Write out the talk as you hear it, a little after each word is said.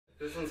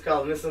This one's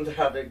called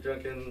Misanthropic,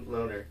 Drunken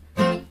Loner.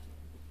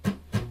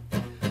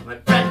 My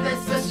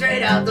breakfast was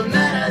straight out the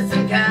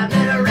medicine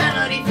cabinet, a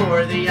remedy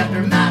for the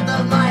aftermath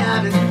of my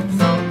habits.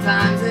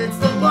 Sometimes it's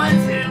the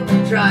ones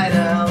who try to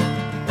help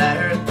that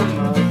hurt the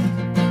most.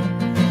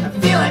 I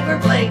feel like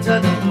we're playing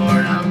tug of war,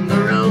 and I'm the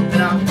rope,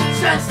 and I'm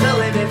stretched the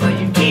limit, but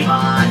you keep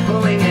on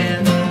pulling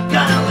in.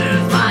 Gonna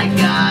lose my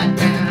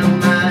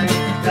goddamn mind,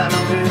 gonna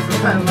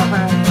lose my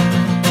mind.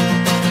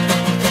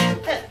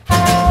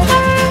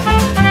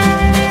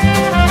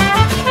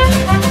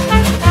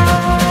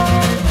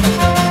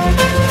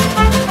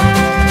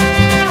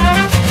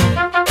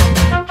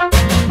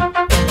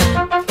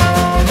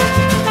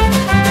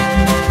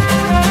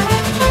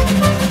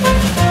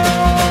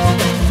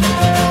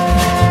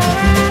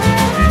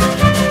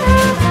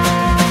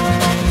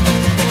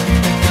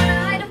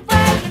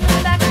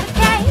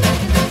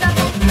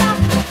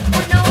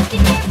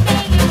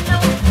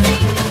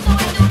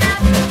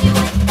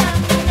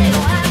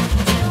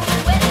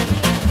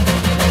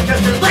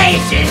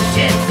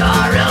 Relationships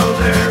are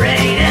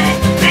overrated.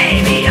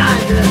 Maybe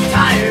I'm just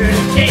tired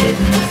and jaded.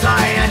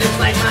 Sorry, I just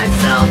like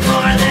myself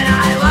more than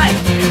I like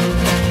you.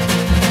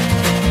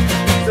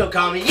 So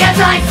call me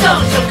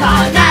anti-social,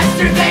 call it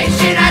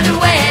masturbation. Either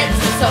way, it's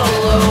a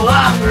solo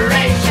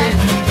operation.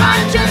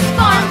 I'm just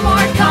far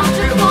more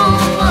comfortable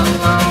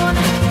alone.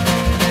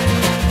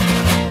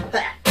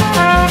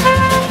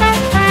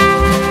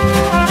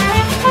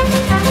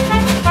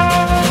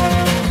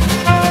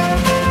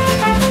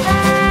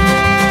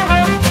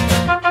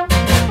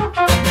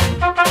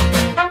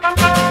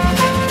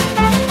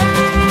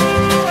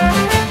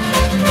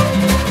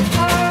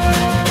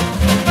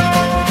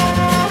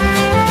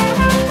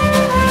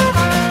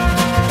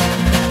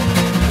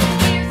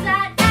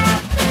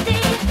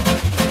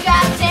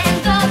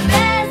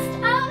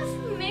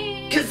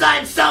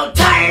 I'm so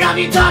tired of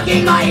you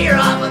talking my ear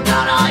off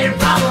about all your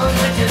problems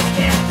I just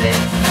can't fix.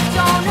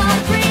 Don't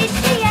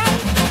appreciate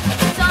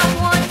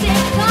someone's in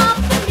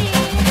company,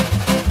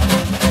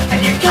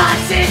 and your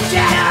constant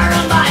chatter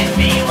reminds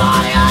me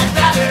why I'd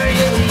rather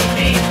you leave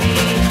me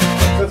be.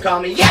 So call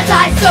me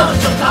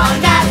anti-social, call it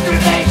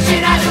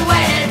masturbation. Either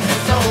way, it's a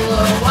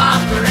solo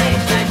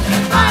operation.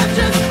 I'm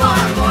just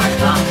far more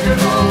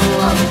comfortable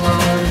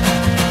alone.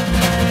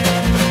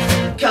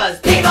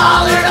 Cause people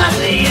are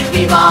ugly and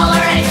people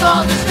are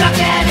hateful,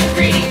 destructive and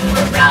greedy.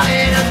 We're proud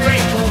and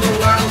ungrateful. The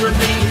world would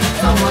be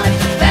so much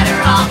better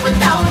off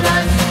without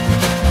us.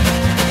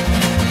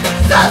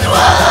 So the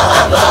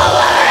world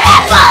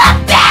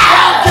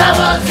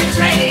doubles in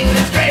training,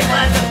 this great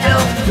blast of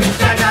filth. We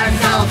distract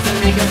ourselves and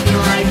make us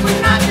feel like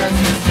we're not just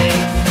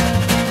mistakes.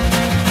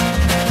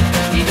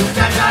 We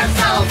distract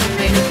ourselves and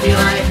make us feel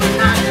like we're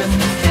not just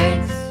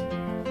mistakes.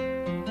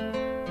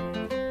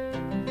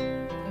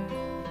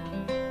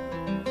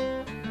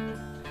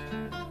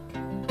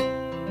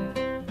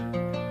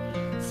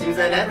 Seems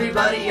that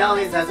everybody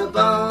always has a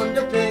bone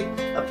to pick,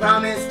 a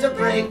promise to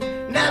break.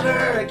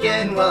 Never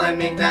again will I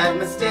make that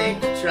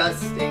mistake.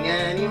 Trusting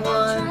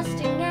anyone,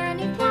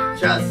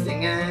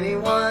 trusting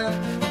anyone.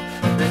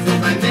 This is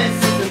my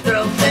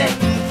misanthropic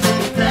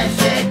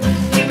confession.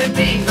 Human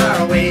beings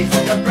are a waste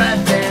of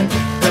breath, and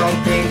don't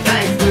think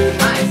I exclude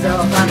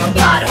myself. I'm a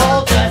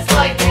butthole just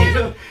like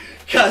you.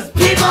 Cause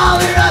people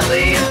are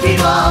ugly and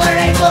people are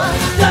hateful,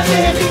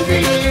 destructive and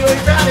greedy.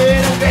 We're proud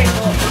and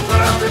ungrateful. The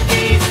world would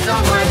be so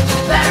much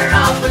better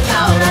off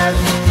without us.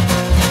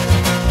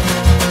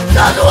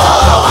 So the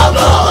world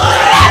we're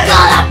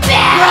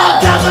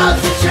all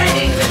devils in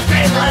training, this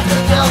great life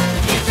of filth.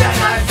 We check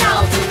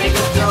ourselves and make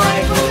us feel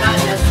like we're not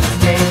just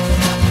mistakes.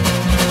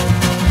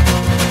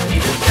 We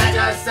distract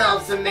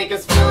ourselves and make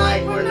us feel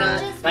like we're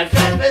not. My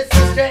breakfast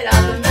is straight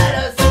out the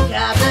medicine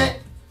cabinet.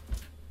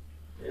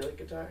 You like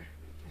guitar?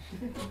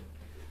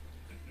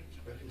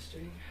 Broken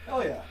string?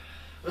 Oh yeah.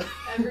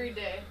 Every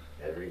day.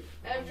 Every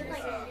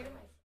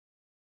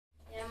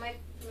Yeah, my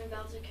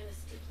belts are kind of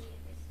sticky.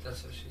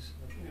 That's what she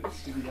said.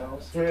 sticky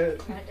dolls. I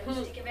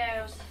don't stick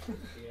about.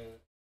 Yeah.